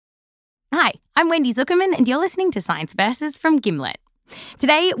I'm Wendy Zuckerman, and you're listening to Science Versus from Gimlet.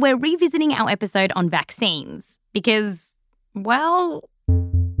 Today, we're revisiting our episode on vaccines because, well...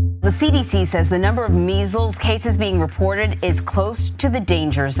 The CDC says the number of measles cases being reported is close to the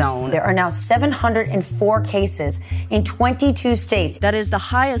danger zone. There are now 704 cases in 22 states. That is the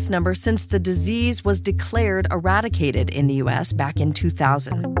highest number since the disease was declared eradicated in the U.S. back in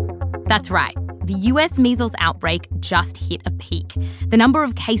 2000. That's right. The US measles outbreak just hit a peak. The number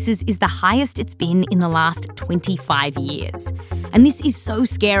of cases is the highest it's been in the last 25 years. And this is so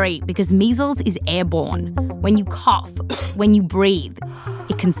scary because measles is airborne. When you cough, when you breathe,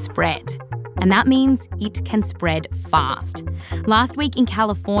 it can spread. And that means it can spread fast. Last week in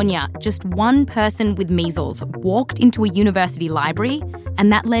California, just one person with measles walked into a university library,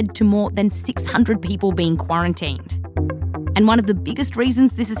 and that led to more than 600 people being quarantined. And one of the biggest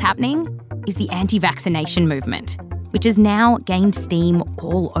reasons this is happening is the anti-vaccination movement, which has now gained steam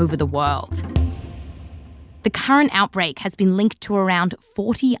all over the world. The current outbreak has been linked to around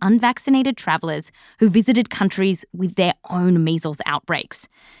 40 unvaccinated travellers who visited countries with their own measles outbreaks,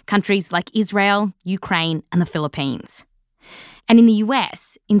 countries like Israel, Ukraine, and the Philippines. And in the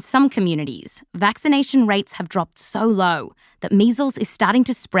US, in some communities, vaccination rates have dropped so low that measles is starting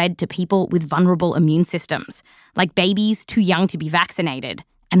to spread to people with vulnerable immune systems, like babies too young to be vaccinated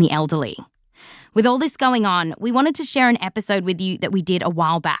and the elderly. With all this going on, we wanted to share an episode with you that we did a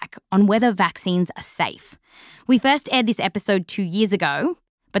while back on whether vaccines are safe. We first aired this episode 2 years ago,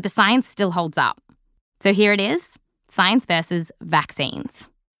 but the science still holds up. So here it is, Science versus Vaccines.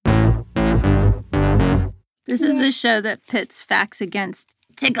 This is the show that pits facts against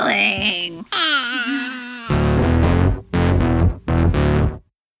tickling.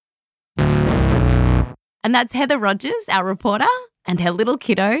 And that's Heather Rogers, our reporter, and her little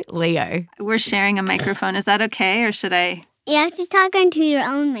kiddo, Leo. We're sharing a microphone. Is that okay, or should I? You have to talk into your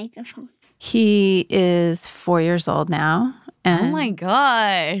own microphone. He is 4 years old now. And oh my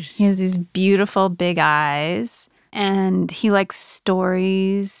gosh. He has these beautiful big eyes. And he likes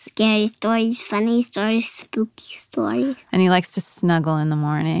stories. Scary stories, funny stories, spooky stories. And he likes to snuggle in the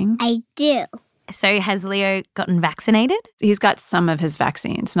morning. I do. So has Leo gotten vaccinated? He's got some of his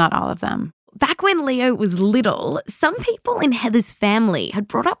vaccines, not all of them. Back when Leo was little, some people in Heather's family had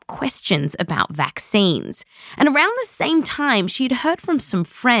brought up questions about vaccines. And around the same time, she'd heard from some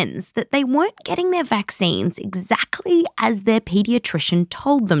friends that they weren't getting their vaccines exactly as their pediatrician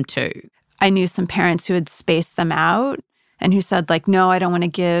told them to. I knew some parents who had spaced them out and who said, like, no, I don't want to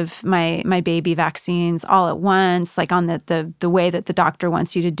give my baby vaccines all at once, like on the way that the doctor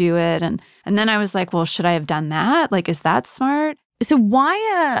wants you to do it. And then I was like, well, should I have done that? Like, is that smart? So why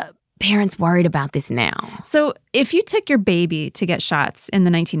are parents worried about this now? So if you took your baby to get shots in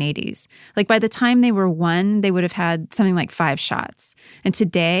the 1980s, like by the time they were 1, they would have had something like 5 shots. And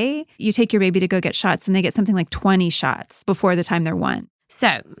today, you take your baby to go get shots and they get something like 20 shots before the time they're 1.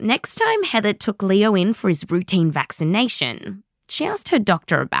 So next time Heather took Leo in for his routine vaccination, she asked her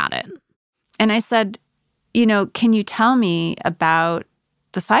doctor about it. And I said, can you tell me about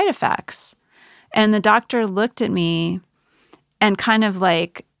the side effects? And the doctor looked at me and kind of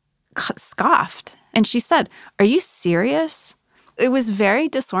like scoffed. And she said, are you serious? It was very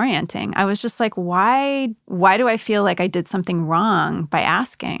disorienting. I was just like, why do I feel like I did something wrong by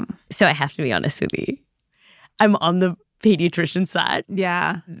asking? So I have to be honest with you. I'm on the pediatrician side.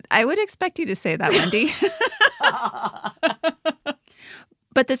 Yeah. I would expect you to say that, Wendy.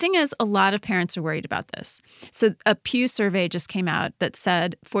 But the thing is, a lot of parents are worried about this. So a Pew survey just came out that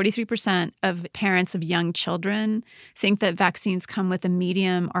said 43% of parents of young children think that vaccines come with a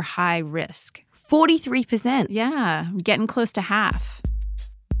medium or high risk. 43%? Yeah, getting close to half.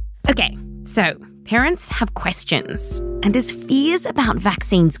 Okay, so parents have questions. And as fears about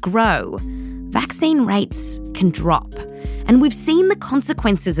vaccines grow, vaccine rates can drop. And we've seen the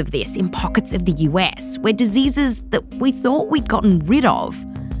consequences of this in pockets of the US, where diseases that we thought we'd gotten rid of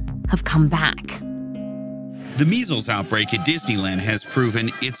have come back. The measles outbreak at Disneyland has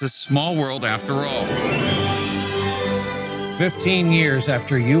proven it's a small world after all. 15 years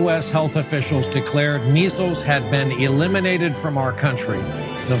after U.S. health officials declared measles had been eliminated from our country,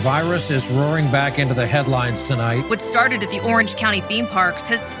 the virus is roaring back into the headlines tonight. What started at the Orange County theme parks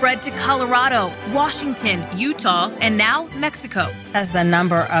has spread to Colorado, Washington, Utah, and now Mexico. As the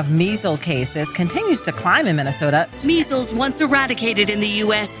number of measles cases continues to climb in Minnesota. Measles, once eradicated in the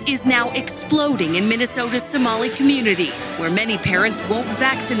U.S., is now exploding in Minnesota's Somali community, where many parents won't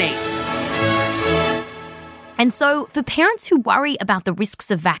vaccinate. And so for parents who worry about the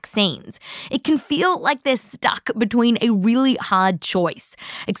risks of vaccines, it can feel like they're stuck between a really hard choice: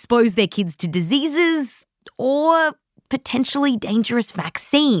 expose their kids to diseases or potentially dangerous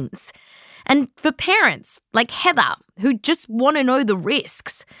vaccines. And for parents like Heather, who just want to know the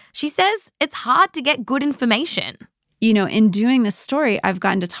risks, she says it's hard to get good information. You know, in doing this story, I've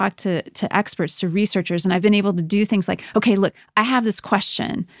gotten to talk to experts, to researchers, and I've been able to do things like, okay, look, I have this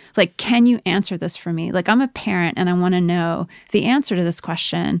question. Like, can you answer this for me? Like, I'm a parent and I want to know the answer to this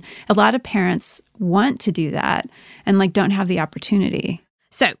question. A lot of parents want to do that and like don't have the opportunity.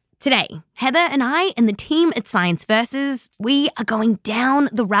 So today, Heather and I and the team at Science Versus, we are going down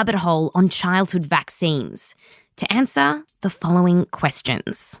the rabbit hole on childhood vaccines to answer the following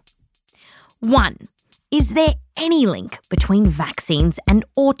questions. 1. Is there any link between vaccines and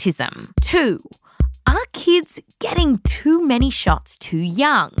autism? 2. Are kids getting too many shots too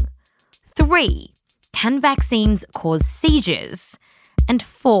young? 3. Can vaccines cause seizures? And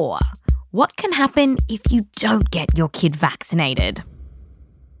 4. What can happen if you don't get your kid vaccinated?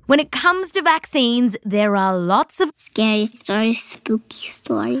 When it comes to vaccines, there are lots of scary stories, spooky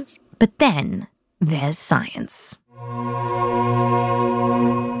stories. But then there's science.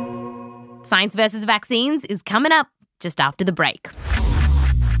 Science versus Vaccines is coming up just after the break.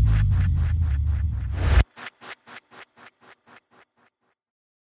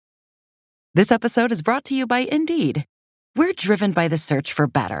 This episode is brought to you by Indeed. We're driven by the search for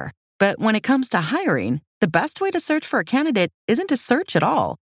better. But when it comes to hiring, the best way to search for a candidate isn't to search at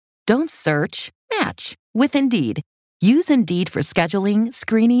all. Don't search, match with Indeed. Use Indeed for scheduling,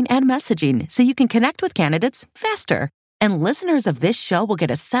 screening, and messaging so you can connect with candidates faster. And listeners of this show will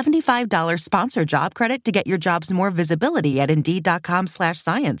get a $75 sponsored job credit to get your jobs more visibility at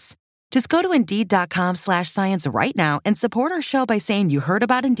Indeed.com/science. Just go to Indeed.com/science right now and support our show by saying you heard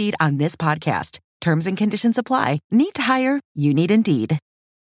about Indeed on this podcast. Terms and conditions apply. Need to hire? You need Indeed.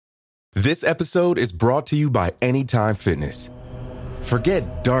 This episode is brought to you by Anytime Fitness.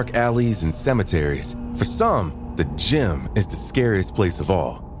 Forget dark alleys and cemeteries. For some, the gym is the scariest place of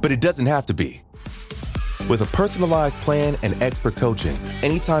all. But it doesn't have to be. With a personalized plan and expert coaching,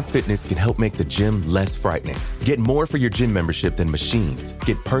 Anytime Fitness can help make the gym less frightening. Get more for your gym membership than machines.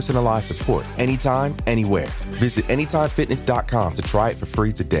 Get personalized support anytime, anywhere. Visit AnytimeFitness.com to try it for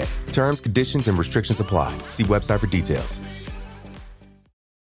free today. Terms, conditions, and restrictions apply. See website for details.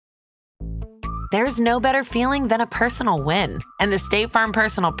 There's no better feeling than a personal win. And the State Farm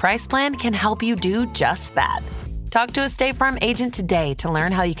Personal Price Plan can help you do just that. Talk to a State Farm agent today to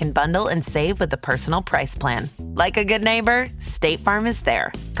learn how you can bundle and save with the Personal Price Plan. Like a good neighbor, State Farm is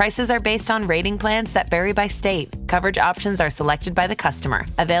there. Prices are based on rating plans that vary by state. Coverage options are selected by the customer.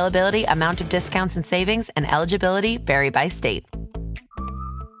 Availability, amount of discounts and savings, and eligibility vary by state.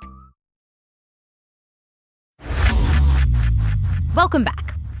 Welcome back.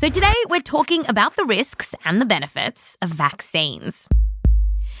 So today we're talking about the risks and the benefits of vaccines.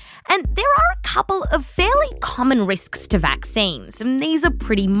 And there are a couple of fairly common risks to vaccines, and these are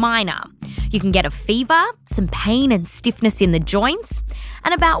pretty minor. You can get a fever, some pain and stiffness in the joints,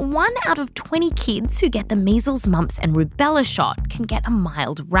 and about 1 out of 20 kids who get the measles, mumps and rubella shot can get a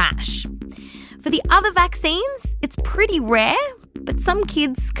mild rash. For the other vaccines, it's pretty rare, but some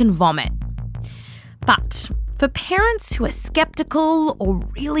kids can vomit. But for parents who are skeptical or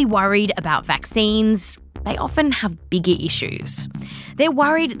really worried about vaccines, they often have bigger issues. They're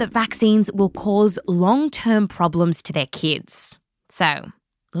worried that vaccines will cause long-term problems to their kids. So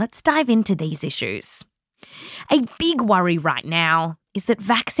let's dive into these issues. A big worry right now is that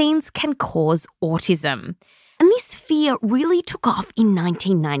vaccines can cause autism. And this fear really took off in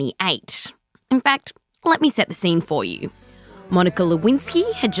 1998. In fact, let me set the scene for you. Monica Lewinsky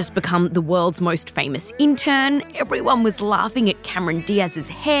had just become the world's most famous intern. Everyone was laughing at Cameron Diaz's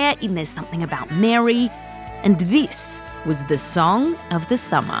hair in There's Something About Mary. And this was the song of the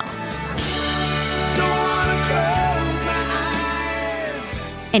summer.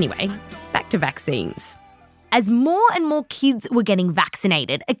 Anyway, back to vaccines. As more and more kids were getting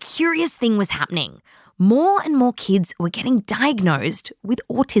vaccinated, a curious thing was happening. More and more kids were getting diagnosed with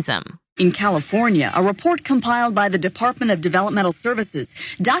autism. In California, a report compiled by the Department of Developmental Services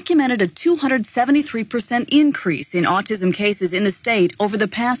documented a 273% increase in autism cases in the state over the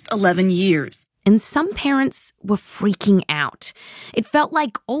past 11 years. And some parents were freaking out. It felt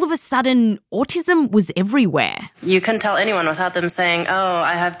like all of a sudden autism was everywhere. You couldn't tell anyone without them saying, oh,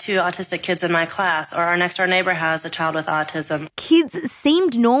 I have 2 autistic kids in my class, or our next door neighbor has a child with autism. Kids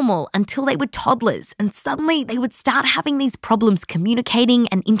seemed normal until they were toddlers, and suddenly they would start having these problems communicating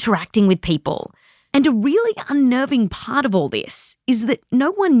and interacting with people. And a really unnerving part of all this is that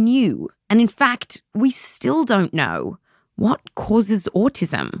no one knew, and in fact, we still don't know, what causes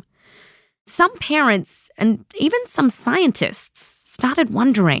autism. Some parents and even some scientists started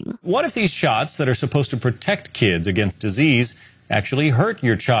wondering, what if these shots that are supposed to protect kids against disease actually hurt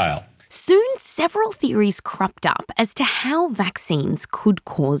your child? Soon, several theories cropped up as to how vaccines could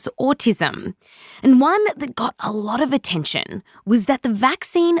cause autism. And one that got a lot of attention was that the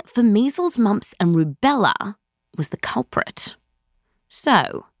vaccine for measles, mumps and rubella was the culprit.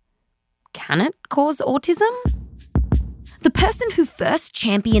 So, can it cause autism? The person who first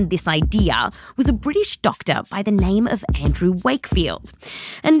championed this idea was a British doctor by the name of Andrew Wakefield.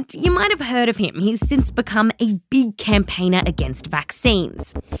 And you might have heard of him. He's since become a big campaigner against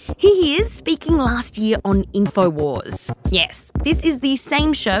vaccines. He is speaking last year on InfoWars. Yes, this is the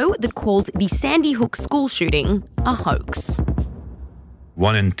same show that called the Sandy Hook school shooting a hoax.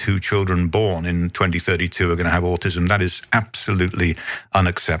 1 in 2 children born in 2032 are going to have autism. That is absolutely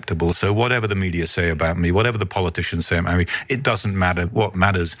unacceptable. So whatever the media say about me, whatever the politicians say about me, it doesn't matter. What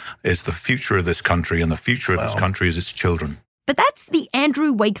matters is the future of this country, and the future of this country is its children. But that's the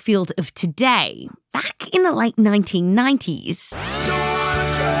Andrew Wakefield of today. Back in the late 1990s,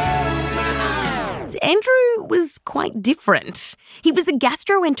 Andrew was quite different. He was a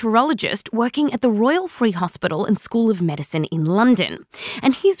gastroenterologist working at the Royal Free Hospital and School of Medicine in London.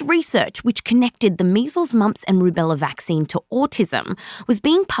 And his research, which connected the measles, mumps and rubella vaccine to autism, was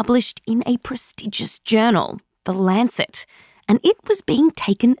being published in a prestigious journal, The Lancet, and it was being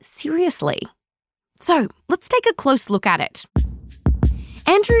taken seriously. So let's take a close look at it.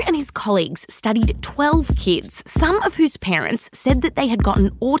 Andrew and his colleagues studied 12 kids, some of whose parents said that they had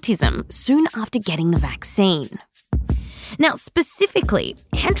gotten autism soon after getting the vaccine. Now, specifically,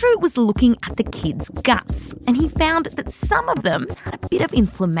 Andrew was looking at the kids' guts, and he found that some of them had a bit of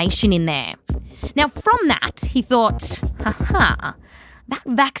inflammation in there. Now, from that, he thought, that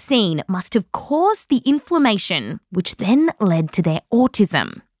vaccine must have caused the inflammation, which then led to their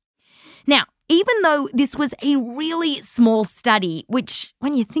autism. Now, even though this was a really small study, which,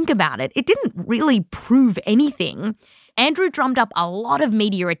 when you think about it, it didn't really prove anything, Andrew drummed up a lot of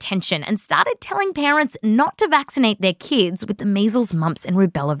media attention and started telling parents not to vaccinate their kids with the measles, mumps and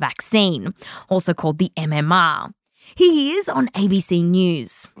rubella vaccine, also called the MMR. Here he is on ABC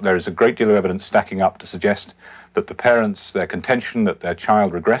News. There is a great deal of evidence stacking up to suggest that the parents, their contention that their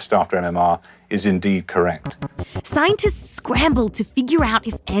child regressed after MMR is indeed correct. Scientists scrambled to figure out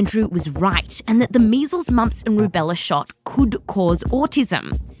if Andrew was right and that the measles, mumps and rubella shot could cause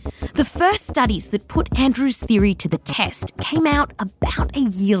autism. The first studies that put Andrew's theory to the test came out about a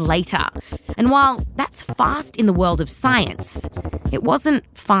year later. And while that's fast in the world of science, it wasn't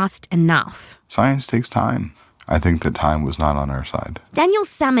fast enough. Science takes time. I think that time was not on our side. Daniel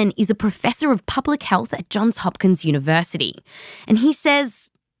Salmon is a professor of public health at Johns Hopkins University, and he says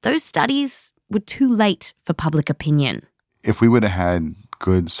those studies were too late for public opinion. If we would have had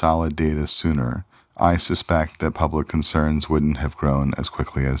good, solid data sooner, I suspect that public concerns wouldn't have grown as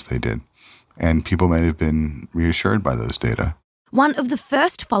quickly as they did, and people might have been reassured by those data. One of the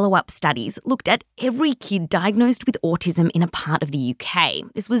first follow-up studies looked at every kid diagnosed with autism in a part of the UK.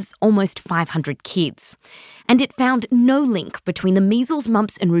 This was almost 500 kids. And it found no link between the measles,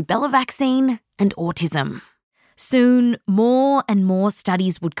 mumps and rubella vaccine and autism. Soon, more and more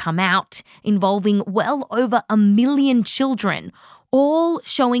studies would come out involving well over 1 million children, all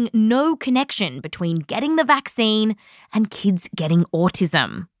showing no connection between getting the vaccine and kids getting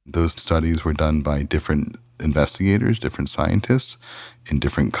autism. Those studies were done by different investigators, different scientists in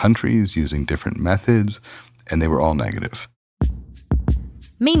different countries using different methods, and they were all negative.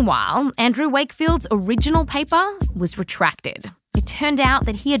 Meanwhile, Andrew Wakefield's original paper was retracted. It turned out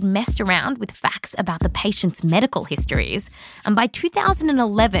that he had messed around with facts about the patient's medical histories, and by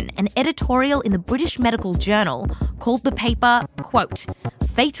 2011, an editorial in the British Medical Journal called the paper, quote,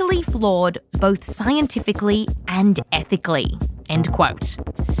 fatally flawed both scientifically and ethically, end quote.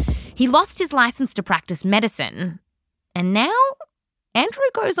 He lost his license to practice medicine, and now Andrew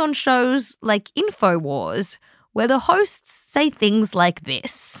goes on shows like InfoWars, where the hosts say things like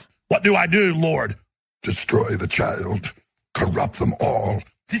this. What do I do, Lord? Destroy the child. Corrupt them all.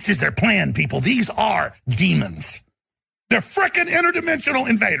 This is their plan, people. These are demons. They're frickin' interdimensional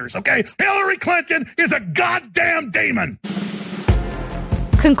invaders, okay? Hillary Clinton is a goddamn demon.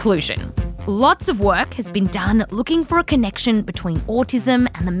 Conclusion. Lots of work has been done looking for a connection between autism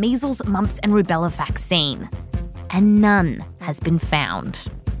and the measles, mumps and rubella vaccine. And none has been found.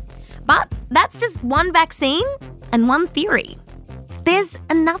 But that's just one vaccine and one theory. There's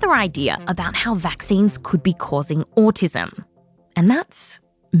another idea about how vaccines could be causing autism, and that's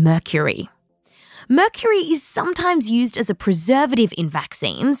mercury. Mercury is sometimes used as a preservative in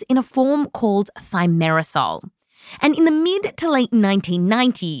vaccines in a form called thimerosal. And in the mid to late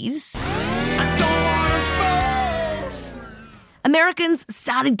 1990s, Americans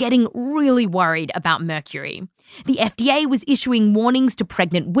started getting really worried about mercury. The FDA was issuing warnings to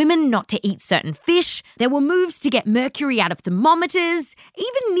pregnant women not to eat certain fish. There were moves to get mercury out of thermometers.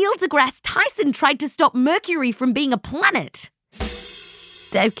 Even Neil deGrasse Tyson tried to stop mercury from being a planet.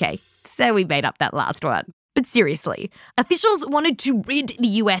 Okay, so we made up that last one. But seriously, officials wanted to rid the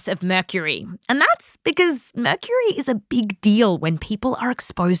US of mercury. And that's because mercury is a big deal when people are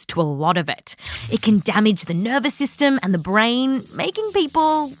exposed to a lot of it. It can damage the nervous system and the brain, making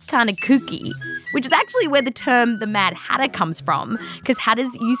people kind of kooky. Which is actually where the term the Mad Hatter comes from, because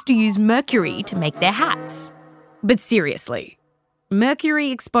hatters used to use mercury to make their hats. But seriously, mercury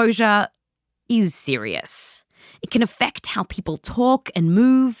exposure is serious. It can affect how people talk and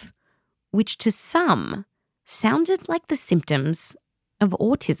move, which to some sounded like the symptoms of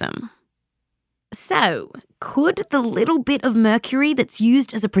autism. So, could the little bit of mercury that's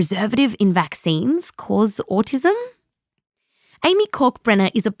used as a preservative in vaccines cause autism? Amy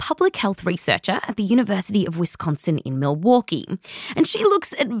Kalkbrenner is a public health researcher at the University of Wisconsin in Milwaukee, and she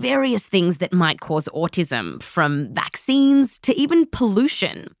looks at various things that might cause autism, from vaccines to even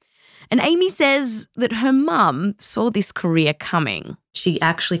pollution. And Amy says that her mum saw this career coming. She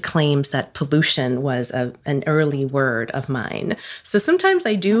actually claims that pollution was an early word of mine. So sometimes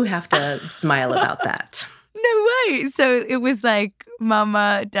I do have to smile about that. No way. So it was like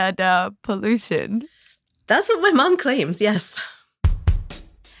mama, dada, pollution. That's what my mom claims, yes.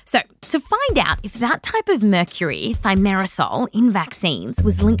 So, to find out if that type of mercury, thimerosal, in vaccines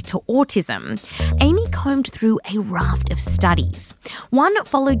was linked to autism, Amy combed through a raft of studies. One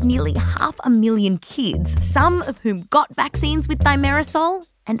followed nearly 500,000 kids, some of whom got vaccines with thimerosal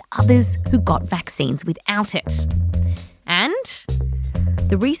and others who got vaccines without it. And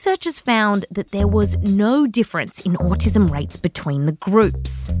the researchers found that there was no difference in autism rates between the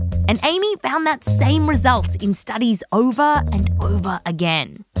groups. And Amy found that same result in studies over and over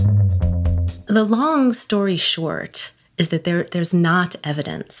again. The long story short is that there's not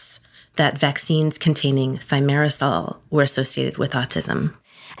evidence that vaccines containing thimerosal were associated with autism.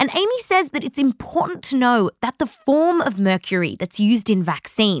 And Amy says that it's important to know that the form of mercury that's used in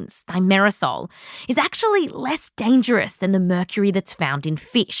vaccines, thimerosal, is actually less dangerous than the mercury that's found in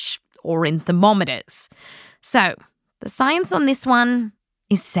fish or in thermometers. So, the science on this one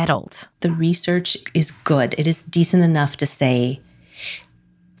is settled. The research is good. It is decent enough to say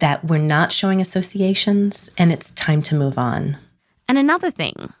that we're not showing associations and it's time to move on. And another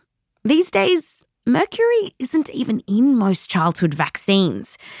thing, these days, mercury isn't even in most childhood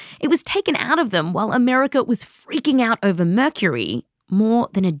vaccines. It was taken out of them while America was freaking out over mercury more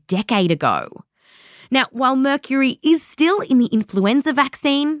than a decade ago. Now, while mercury is still in the influenza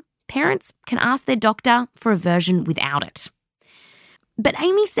vaccine, parents can ask their doctor for a version without it. But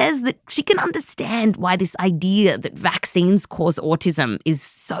Amy says that she can understand why this idea that vaccines cause autism is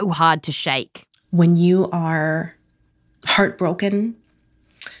so hard to shake. When you are heartbroken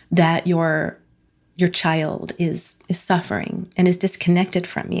that your child is suffering and is disconnected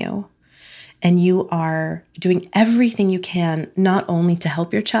from you, and you are doing everything you can not only to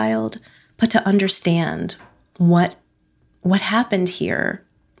help your child, but to understand what happened here,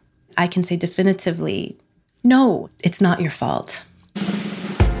 I can say definitively, no, it's not your fault.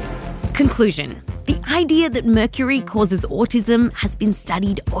 Conclusion. The idea that mercury causes autism has been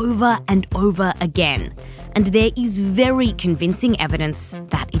studied over and over again, and there is very convincing evidence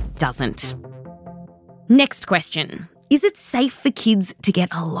that it doesn't. Next question. Is it safe for kids to get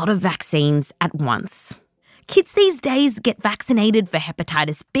a lot of vaccines at once? Kids these days get vaccinated for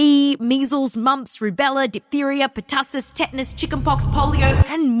hepatitis B, measles, mumps, rubella, diphtheria, pertussis, tetanus, chickenpox, polio,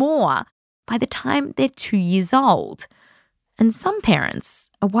 and more by the time they're 2 years old. And some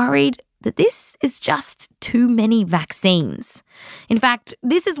parents are worried that this is just too many vaccines. In fact,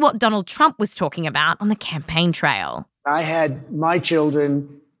 this is what Donald Trump was talking about on the campaign trail. I had my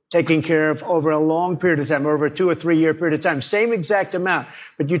children taken care of over a long period of time, over a 2 or 3 year period of time, same exact amount.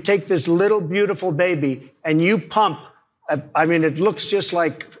 But you take this little beautiful baby and you pump, it looks just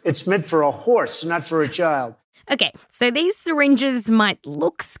like it's meant for a horse, not for a child. Okay, so these syringes might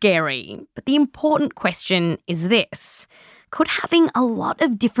look scary, but the important question is this. Could having a lot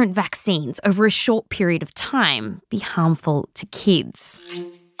of different vaccines over a short period of time be harmful to kids?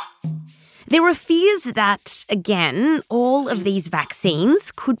 There are fears that, again, all of these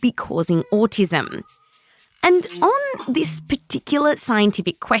vaccines could be causing autism. And on this particular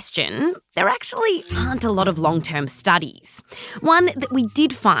scientific question, there actually aren't a lot of long-term studies. One that we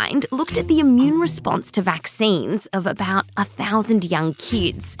did find looked at the immune response to vaccines of about 1,000 young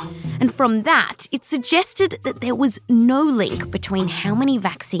kids. And from that, it suggested that there was no link between how many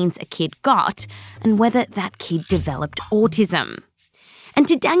vaccines a kid got and whether that kid developed autism. And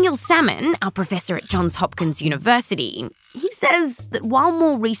to Daniel Salmon, our professor at Johns Hopkins University, he says that while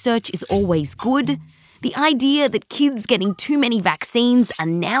more research is always good, the idea that kids getting too many vaccines are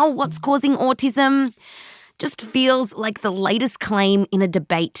now what's causing autism just feels like the latest claim in a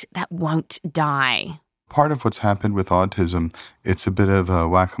debate that won't die. Part of what's happened with autism, it's a bit of a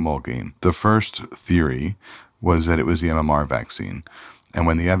whack-a-mole game. The first theory was that it was the MMR vaccine. And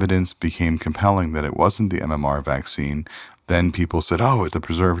when the evidence became compelling that it wasn't the MMR vaccine, then people said, oh, it's the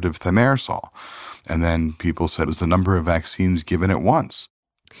preservative thimerosal. And then people said it was the number of vaccines given at once.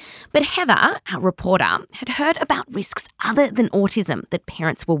 But Heather, our reporter, had heard about risks other than autism that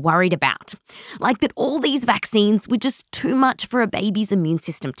parents were worried about. Like that all these vaccines were just too much for a baby's immune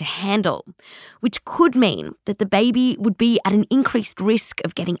system to handle, which could mean that the baby would be at an increased risk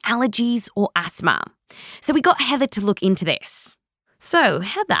of getting allergies or asthma. So we got Heather to look into this. So,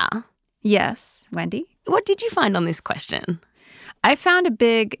 Heather. Yes, Wendy? What did you find on this question? I found a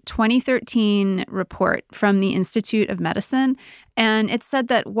big 2013 report from the Institute of Medicine, and it said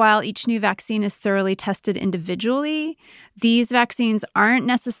that while each new vaccine is thoroughly tested individually, these vaccines aren't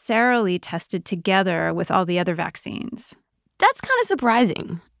necessarily tested together with all the other vaccines. That's kind of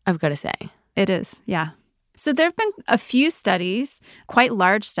surprising, I've got to say. It is, yeah. So there have been a few studies, quite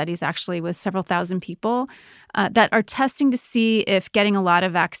large studies actually, with several thousand people that are testing to see if getting a lot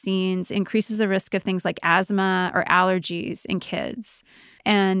of vaccines increases the risk of things like asthma or allergies in kids.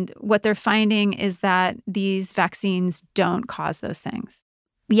 And what they're finding is that these vaccines don't cause those things.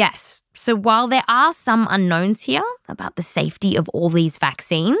 Yes. So while there are some unknowns here about the safety of all these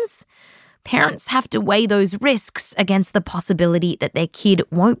vaccines, parents have to weigh those risks against the possibility that their kid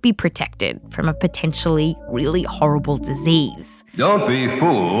won't be protected from a potentially really horrible disease. Don't be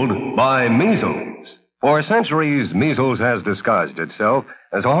fooled by measles. For centuries, measles has disguised itself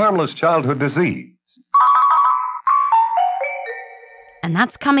as a harmless childhood disease. And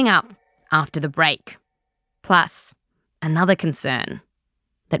that's coming up after the break. Plus, another concern,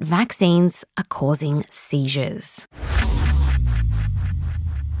 that vaccines are causing seizures.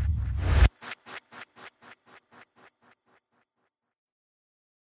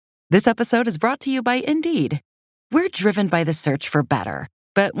 This episode is brought to you by Indeed. We're driven by the search for better.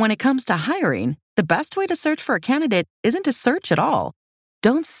 But when it comes to hiring, the best way to search for a candidate isn't to search at all.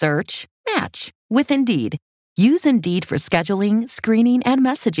 Don't search, match with Indeed. Use Indeed for scheduling, screening, and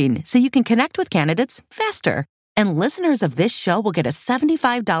messaging so you can connect with candidates faster. And listeners of this show will get a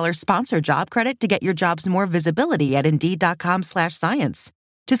 $75 sponsored job credit to get your jobs more visibility at Indeed.com/science.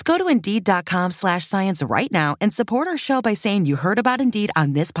 Just go to Indeed.com/science right now and support our show by saying you heard about Indeed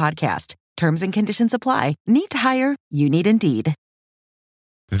on this podcast. Terms and conditions apply. Need to hire? You need Indeed.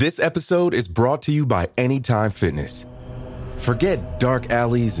 This episode is brought to you by Anytime Fitness. Forget dark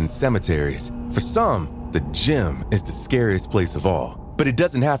alleys and cemeteries. For some, the gym is the scariest place of all. But it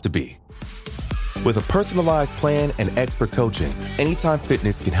doesn't have to be. With a personalized plan and expert coaching, Anytime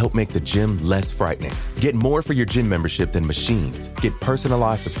Fitness can help make the gym less frightening. Get more for your gym membership than machines. Get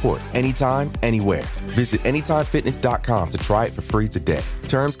personalized support anytime, anywhere. Visit AnytimeFitness.com to try it for free today.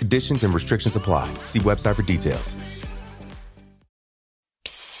 Terms, conditions, and restrictions apply. See website for details.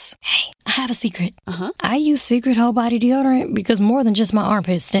 Psst. Hey, I have a secret. I use Secret Whole Body Deodorant because more than just my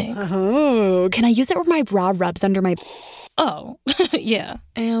armpits stink. Oh, can I use it where my bra rubs under my... Oh, yeah.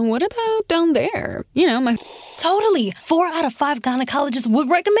 And what about down there? You know, my... Totally. 4 out of 5 gynecologists would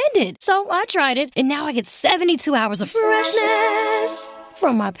recommend it. So I tried it, and now I get 72 hours of freshness.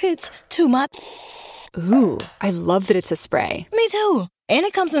 From my pits to my... Ooh, I love that it's a spray. Me too. And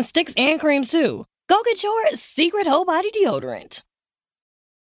it comes in sticks and creams too. Go get your Secret Whole Body Deodorant.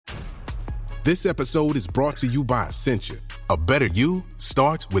 This episode is brought to you by Essentia. A better you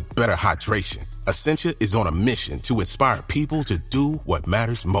starts with better hydration. Essentia is on a mission to inspire people to do what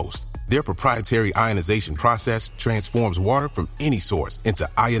matters most. Their proprietary ionization process transforms water from any source into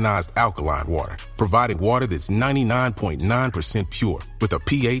ionized alkaline water, providing water that's 99.9% pure with a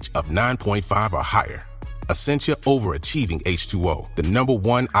pH of 9.5 or higher. Essentia overachieving H2O, the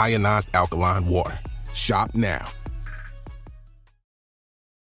 #1 ionized alkaline water. Shop now.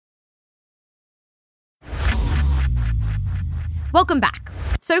 Welcome back.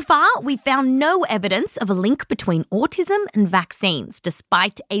 So far, we've found no evidence of a link between autism and vaccines,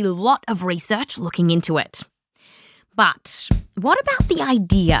 despite a lot of research looking into it. But what about the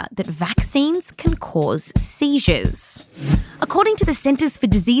idea that vaccines can cause seizures? According to the Centers for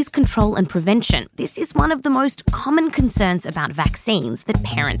Disease Control and Prevention, this is one of the most common concerns about vaccines that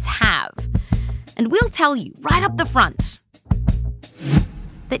parents have. And we'll tell you right up the front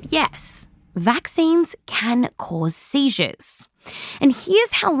that yes, vaccines can cause seizures. And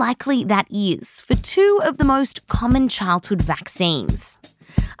here's how likely that is for two of the most common childhood vaccines.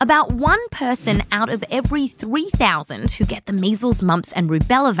 About one person out of every 3,000 who get the measles, mumps and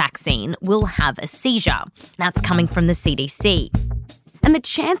rubella vaccine will have a seizure. That's coming from the CDC. And the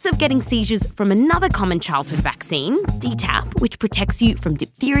chance of getting seizures from another common childhood vaccine, DTaP, which protects you from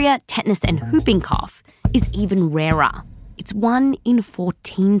diphtheria, tetanus and whooping cough, is even rarer. It's 1 in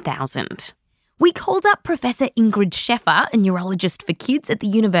 14,000. We called up Professor Ingrid Scheffer, a neurologist for kids at the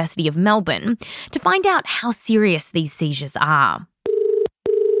University of Melbourne, to find out how serious these seizures are.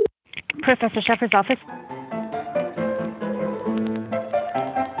 Professor Scheffer's office.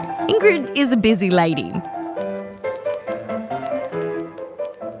 Ingrid is a busy lady.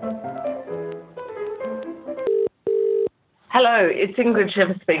 Hello, it's Ingrid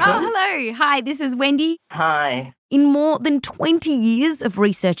Scheffer speaking. Oh, hello. Hi, this is Wendy. Hi. In more than 20 years of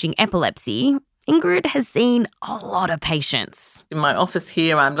researching epilepsy, Ingrid has seen a lot of patients. In my office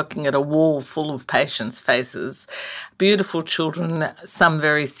here, I'm looking at a wall full of patients' faces. Beautiful children, some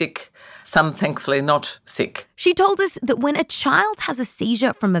very sick, some thankfully not sick. She told us that when a child has a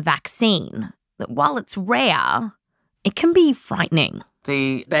seizure from a vaccine, that while it's rare, it can be frightening.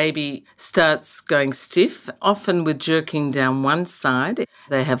 The baby starts going stiff, often with jerking down one side.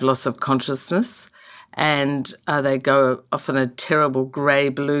 They have loss of consciousness and they go off in a terrible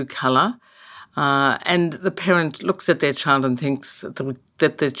grey-blue colour. And the parent looks at their child and thinks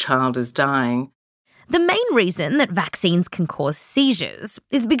that their child is dying. The main reason that vaccines can cause seizures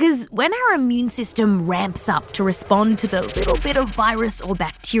is because when our immune system ramps up to respond to the little bit of virus or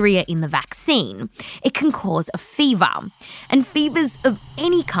bacteria in the vaccine, it can cause a fever. And fevers of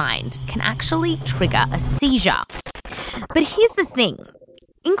any kind can actually trigger a seizure. But here's the thing.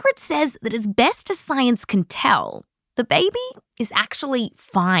 Ingrid says that as best as science can tell, the baby is actually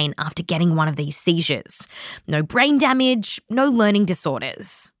fine after getting one of these seizures. No brain damage, no learning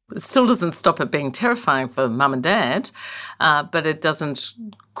disorders. It still doesn't stop it being terrifying for mum and dad, but it doesn't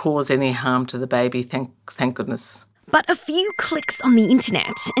cause any harm to the baby, thank goodness. But a few clicks on the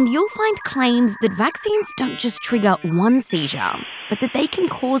internet and you'll find claims that vaccines don't just trigger one seizure, but that they can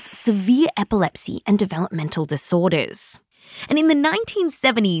cause severe epilepsy and developmental disorders. And in the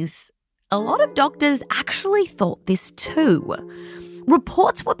 1970s, a lot of doctors actually thought this too.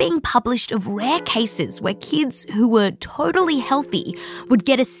 Reports were being published of rare cases where kids who were totally healthy would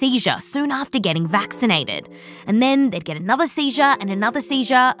get a seizure soon after getting vaccinated. And then they'd get another seizure,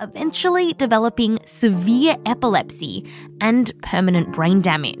 eventually developing severe epilepsy and permanent brain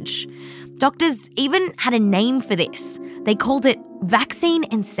damage. Doctors even had a name for this. They called it vaccine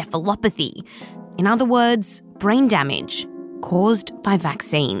encephalopathy. In other words, brain damage caused by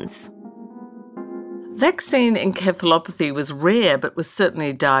vaccines. Vaccine encephalopathy was rare, but was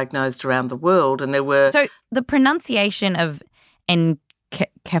certainly diagnosed around the world, and there were... So the pronunciation of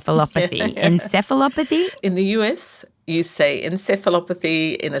encephalopathy, encephalopathy? In the US, you say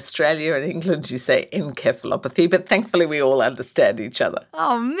encephalopathy. In Australia and England, you say encephalopathy, but thankfully we all understand each other.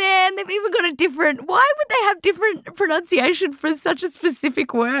 Oh, man, they've even got a different... Why would they have different pronunciation for such a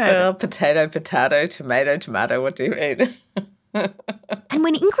specific word? Potato, potato, tomato, tomato, what do you mean? And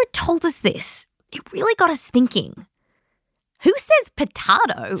when Ingrid told us this, it really got us thinking. Who says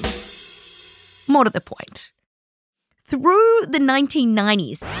potato? More to the point. Through the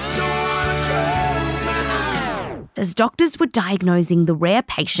 1990s, as doctors were diagnosing the rare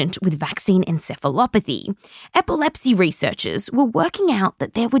patient with vaccine encephalopathy, epilepsy researchers were working out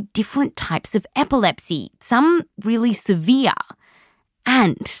that there were different types of epilepsy, some really severe.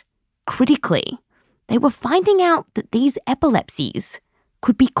 And, critically, they were finding out that these epilepsies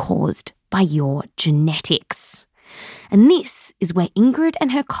could be caused by your genetics. And this is where Ingrid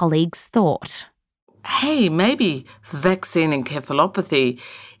and her colleagues thought, hey, maybe vaccine encephalopathy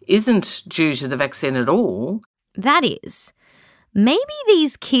isn't due to the vaccine at all. That is, maybe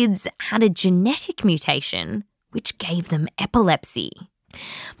these kids had a genetic mutation which gave them epilepsy.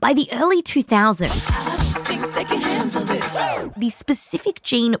 By the early 2000s, I think they can handle this. The specific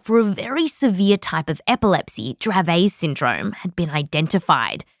gene for a very severe type of epilepsy, Dravet syndrome, had been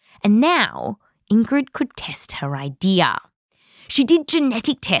identified. And now, Ingrid could test her idea. She did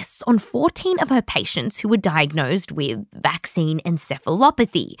genetic tests on 14 of her patients who were diagnosed with vaccine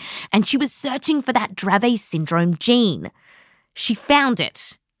encephalopathy, and she was searching for that Dravet syndrome gene. She found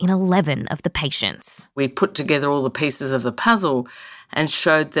it in 11 of the patients. We put together all the pieces of the puzzle and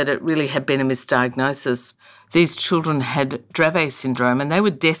showed that it really had been a misdiagnosis. These children had Dravet syndrome and they were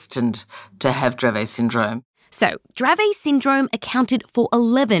destined to have Dravet syndrome. So, Dravet syndrome accounted for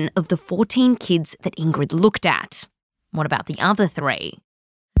 11 of the 14 kids that Ingrid looked at. What about the other 3?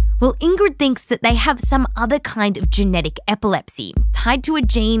 Well, Ingrid thinks that they have some other kind of genetic epilepsy tied to a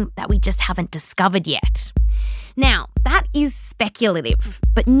gene that we just haven't discovered yet. Now, that is speculative,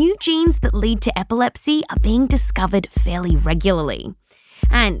 but new genes that lead to epilepsy are being discovered fairly regularly.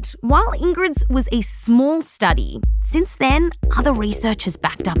 And while Ingrid's was a small study, since then, other research has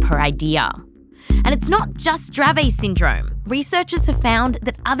backed up her idea. And it's not just Dravet syndrome. Researchers have found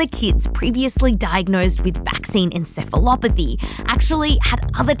that other kids previously diagnosed with vaccine encephalopathy actually had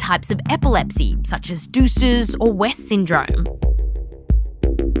other types of epilepsy, such as Deuce's or West syndrome.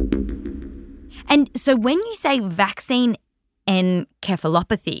 And so when you say vaccine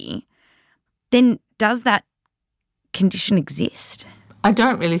encephalopathy, then does that condition exist? I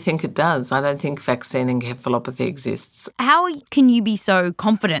don't really think it does. I don't think vaccine encephalopathy exists. How can you be so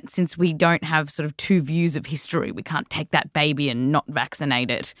confident since we don't have sort of two views of history? We can't take that baby and not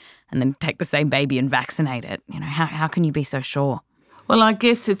vaccinate it and then take the same baby and vaccinate it. You know, how can you be so sure? Well, I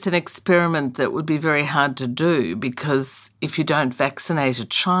guess it's an experiment that would be very hard to do because if you don't vaccinate a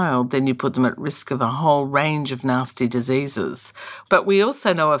child, then you put them at risk of a whole range of nasty diseases. But we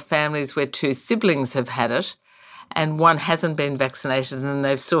also know of families where 2 siblings have had it and one hasn't been vaccinated and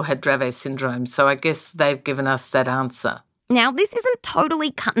they've still had Dravet syndrome. So I guess they've given us that answer. Now, this isn't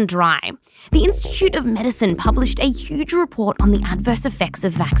totally cut and dry. The Institute of Medicine published a huge report on the adverse effects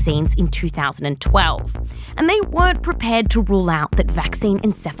of vaccines in 2012, and they weren't prepared to rule out that vaccine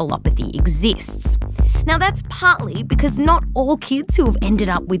encephalopathy exists. Now, that's partly because not all kids who have ended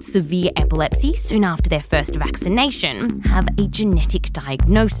up with severe epilepsy soon after their first vaccination have a genetic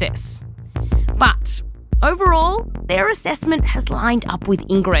diagnosis. But overall, their assessment has lined up with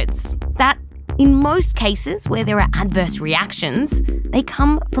Ingrid's, that in most cases where there are adverse reactions, they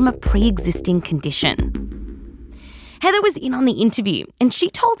come from a pre-existing condition. Heather was in on the interview and she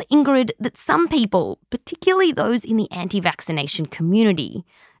told Ingrid that some people, particularly those in the anti-vaccination community,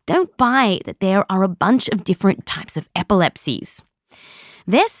 don't buy that there are a bunch of different types of epilepsies.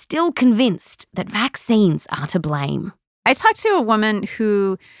 They're still convinced that vaccines are to blame. I talked to a woman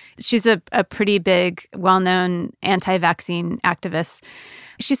who, she's a pretty big, well-known anti-vaccine activist.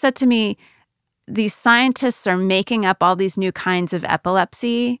 She said to me, these scientists are making up all these new kinds of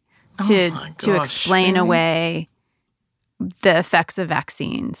epilepsy to explain away the effects of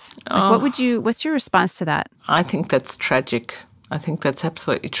vaccines. Like, what's your response to that? I think that's tragic. I think that's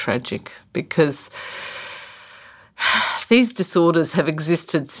absolutely tragic because these disorders have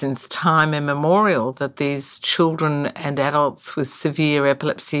existed since time immemorial, that these children and adults with severe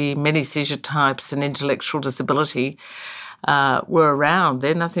epilepsy, many seizure types and intellectual disability were around.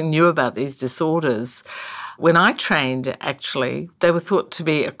 There's nothing new about these disorders. When I trained, actually, they were thought to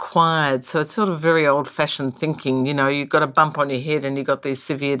be acquired. So it's sort of very old-fashioned thinking. You know, you've got a bump on your head and you've got these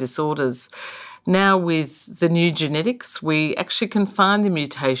severe disorders. Now with the new genetics, we actually can find the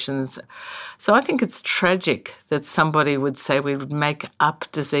mutations. So I think it's tragic that somebody would say we would make up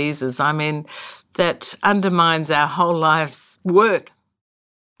diseases. I mean, that undermines our whole life's work.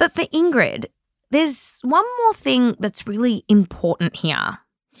 But for Ingrid, there's one more thing that's really important here.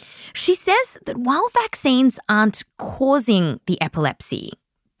 She says that while vaccines aren't causing the epilepsy,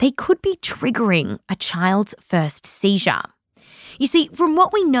 they could be triggering a child's first seizure. You see, from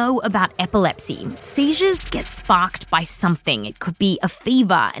what we know about epilepsy, seizures get sparked by something. It could be a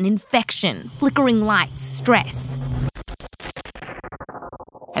fever, an infection, flickering lights, stress.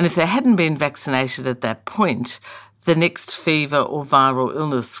 And if they hadn't been vaccinated at that point, the next fever or viral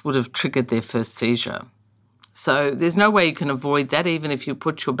illness would have triggered their first seizure. So there's no way you can avoid that, even if you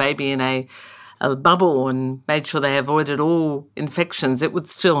put your baby in a bubble and made sure they avoided all infections, it would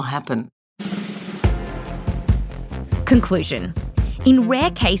still happen. Conclusion. In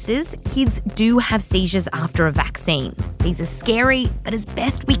rare cases, kids do have seizures after a vaccine. These are scary, but as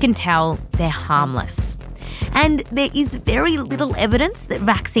best we can tell, they're harmless. And there is very little evidence that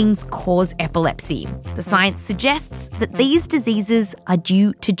vaccines cause epilepsy. The science suggests that these diseases are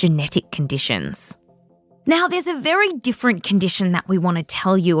due to genetic conditions. Now, there's a very different condition that we want to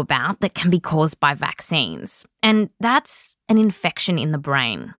tell you about that can be caused by vaccines, and that's an infection in the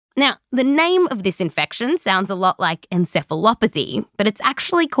brain. Now, the name of this infection sounds a lot like encephalopathy, but it's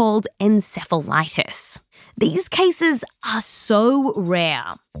actually called encephalitis. These cases are so rare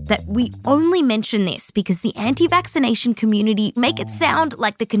that we only mention this because the anti-vaccination community make it sound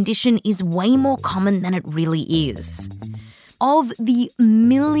like the condition is way more common than it really is. of the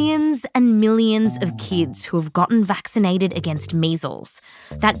millions and millions of kids who have gotten vaccinated against measles,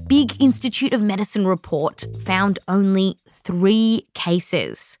 that big Institute of Medicine report found only 3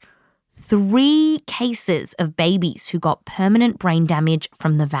 cases. 3 cases of babies who got permanent brain damage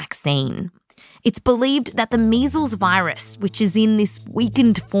from the vaccine. It's believed that the measles virus, which is in this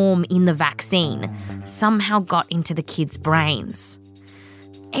weakened form in the vaccine, somehow got into the kids' brains.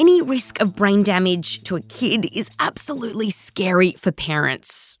 Any risk of brain damage to a kid is absolutely scary for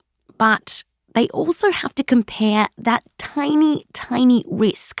parents. But they also have to compare that tiny, tiny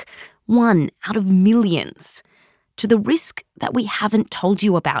risk, 1 out of millions, to the risk that we haven't told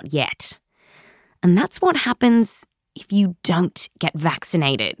you about yet. And that's what happens if you don't get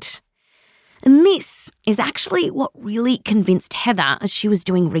vaccinated. And this is actually what really convinced Heather as she was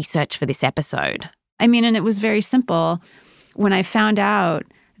doing research for this episode. I mean, and it was very simple. When I found out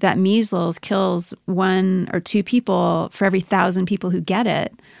that measles kills 1 or 2 people for every 1,000 people who get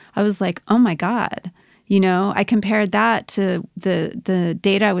it, I was like, oh my God. You know, I compared that to the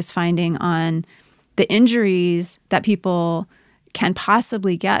data I was finding on the injuries that people can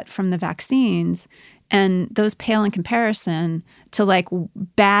possibly get from the vaccines, and those pale in comparison to like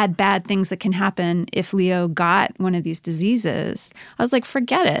bad things that can happen if Leo got one of these diseases. I was like,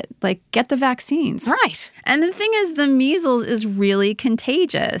 forget it. Like, get the vaccines. Right. And the thing is, the measles is really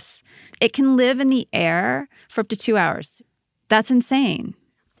contagious. It can live in the air for up to 2 hours. That's insane.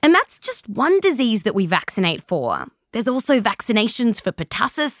 And that's just one disease that we vaccinate for. There's also vaccinations for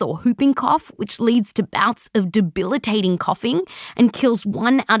pertussis or whooping cough, which leads to bouts of debilitating coughing and kills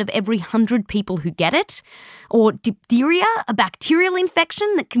 1 out of every 100 people who get it. Or diphtheria, a bacterial infection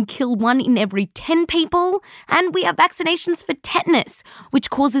that can kill 1 in every 10 people. And we have vaccinations for tetanus, which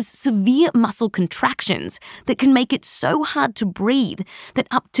causes severe muscle contractions that can make it so hard to breathe that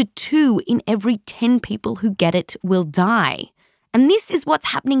up to 2 in every 10 people who get it will die. And this is what's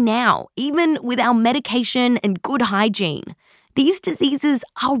happening now, even with our medication and good hygiene. These diseases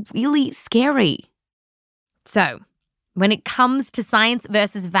are really scary. So, when it comes to science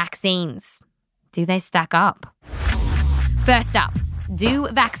versus vaccines, do they stack up? First up, do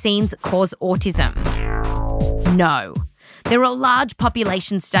vaccines cause autism? No. There are large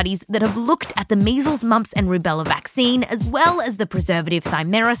population studies that have looked at the measles, mumps and rubella vaccine as well as the preservative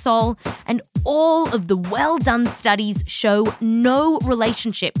thimerosal, and all of the well-done studies show no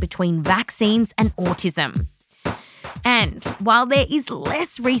relationship between vaccines and autism. And while there is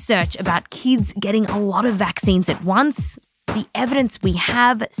less research about kids getting a lot of vaccines at once, the evidence we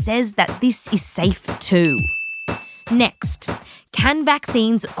have says that this is safe too. Next, can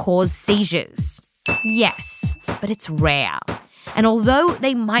vaccines cause seizures? Yes, but it's rare. And although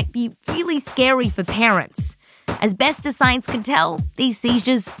they might be really scary for parents, as best as science can tell, these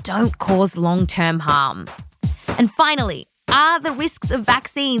seizures don't cause long-term harm. And finally, are the risks of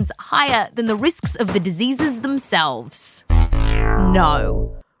vaccines higher than the risks of the diseases themselves?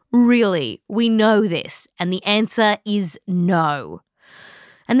 No. Really, we know this, and the answer is no.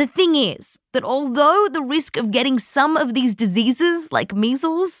 And the thing is that although the risk of getting some of these diseases, like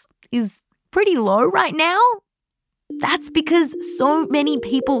measles, is pretty low right now, that's because so many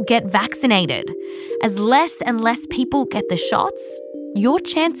people get vaccinated. As less and less people get the shots, your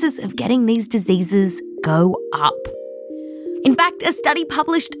chances of getting these diseases go up. In fact, a study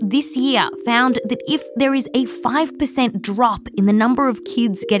published this year found that if there is a 5% drop in the number of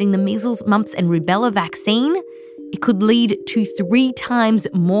kids getting the measles, mumps and rubella vaccine, it could lead to 3 times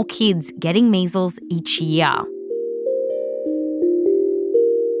more kids getting measles each year.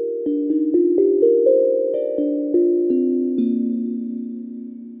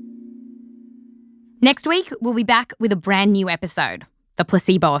 Next week, we'll be back with a brand new episode, The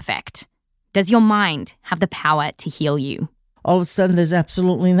Placebo Effect. Does your mind have the power to heal you? All of a sudden, there's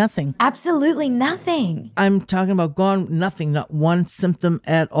absolutely nothing. Absolutely nothing. I'm talking about gone, nothing, not one symptom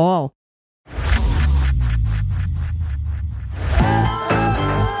at all.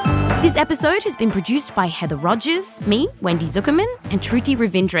 This episode has been produced by Heather Rogers, me, Wendy Zuckerman, and Truti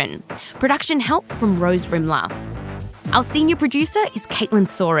Ravindran. Production help from Rose Rimler. Our senior producer is Caitlin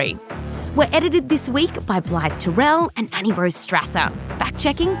Sori. We're edited this week by Blythe Terrell and Annie Rose Strasser.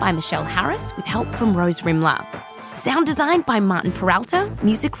 Fact-checking by Michelle Harris with help from Rose Rimler. Sound designed by Martin Peralta.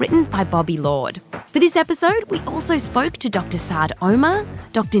 Music written by Bobby Lord. For this episode, we also spoke to Dr. Saad Omar,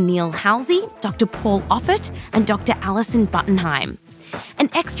 Dr. Neil Halsey, Dr. Paul Offit, and Dr. Alison Buttenheim. An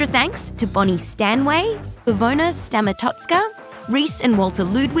extra thanks to Bonnie Stanway, Ivona Stamatotska, Reese and Walter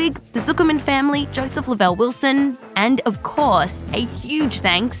Ludwig, the Zuckerman family, Joseph Lavelle Wilson, and, of course, a huge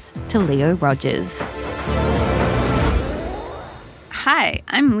thanks to Leo Rogers. Hi,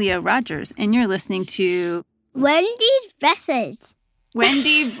 I'm Leo Rogers, and you're listening to Wendy's versus.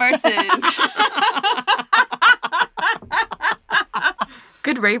 Wendy versus.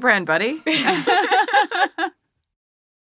 Good Ray brand, buddy.